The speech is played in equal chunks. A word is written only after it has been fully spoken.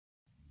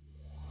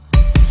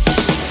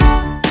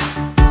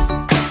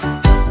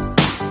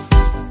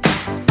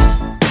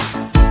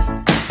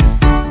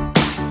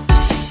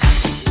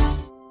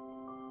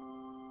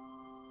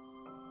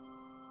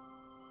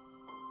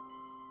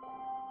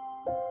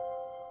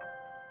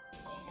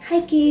Hi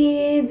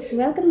kids!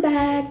 Welcome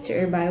back to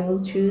our Bible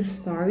True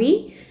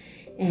Story,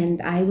 and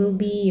I will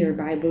be your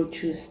Bible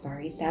True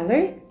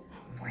Storyteller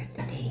for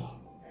today.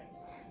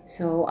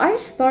 So our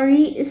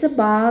story is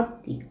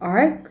about the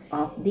Ark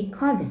of the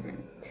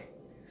Covenant.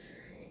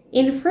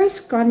 In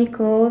 1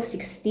 Chronicles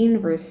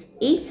 16 verse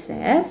 8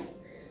 says,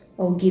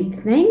 "O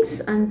give thanks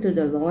unto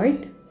the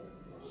Lord,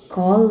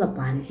 call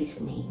upon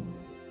his name."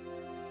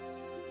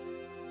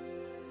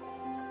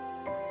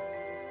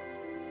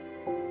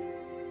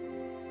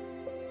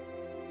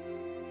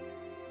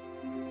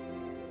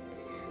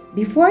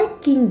 Before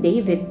King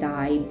David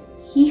died,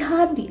 he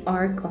had the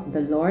Ark of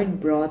the Lord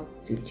brought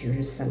to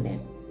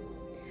Jerusalem.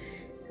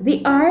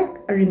 The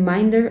Ark, a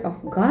reminder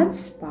of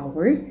God's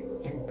power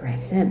and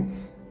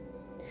presence,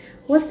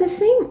 was the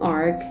same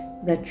Ark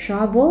that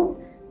traveled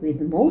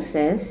with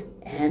Moses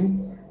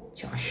and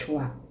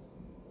Joshua.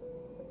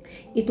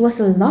 It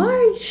was a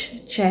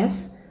large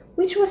chest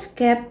which was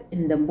kept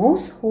in the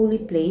most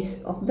holy place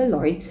of the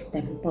Lord's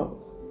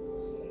temple.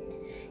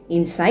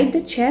 Inside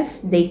the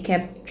chest, they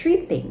kept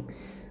three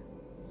things: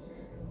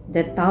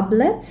 the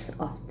tablets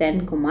of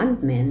 10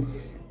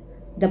 Commandments,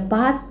 the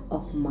pot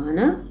of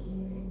manna,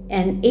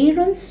 and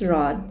Aaron's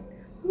rod,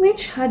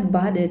 which had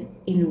budded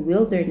in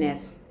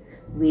wilderness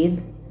with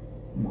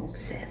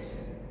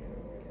Moses.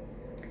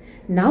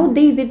 Now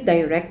David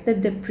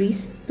directed the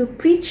priests to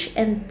preach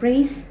and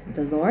praise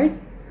the Lord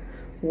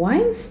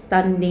while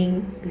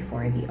standing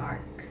before the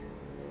ark.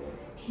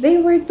 They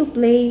were to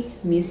play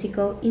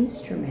musical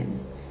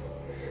instruments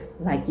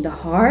like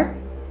the harp,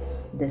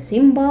 the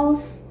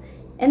cymbals,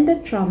 and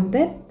the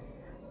trumpet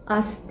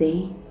as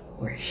they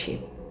worship.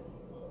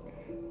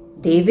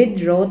 David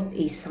wrote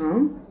a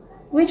psalm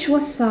which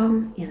was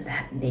sung in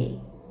that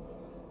day.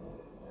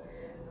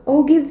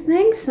 "O give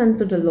thanks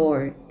unto the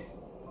Lord,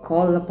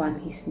 call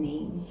upon his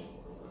name.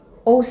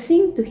 O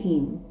sing to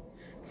him,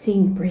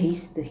 sing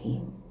praise to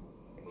him,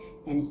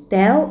 and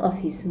tell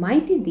of his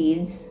mighty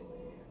deeds,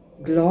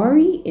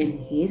 glory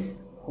in his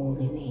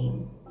holy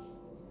name.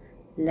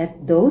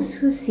 Let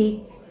those who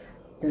seek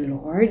the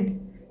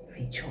Lord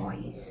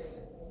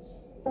rejoice."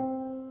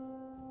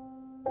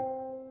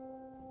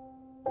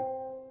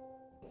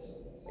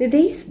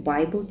 Today's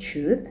Bible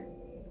truth: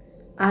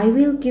 I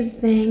will give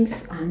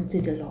thanks unto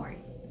the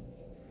Lord.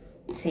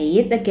 Say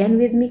it again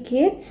with me,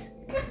 kids.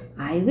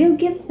 I will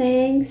give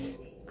thanks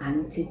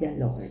unto the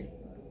Lord.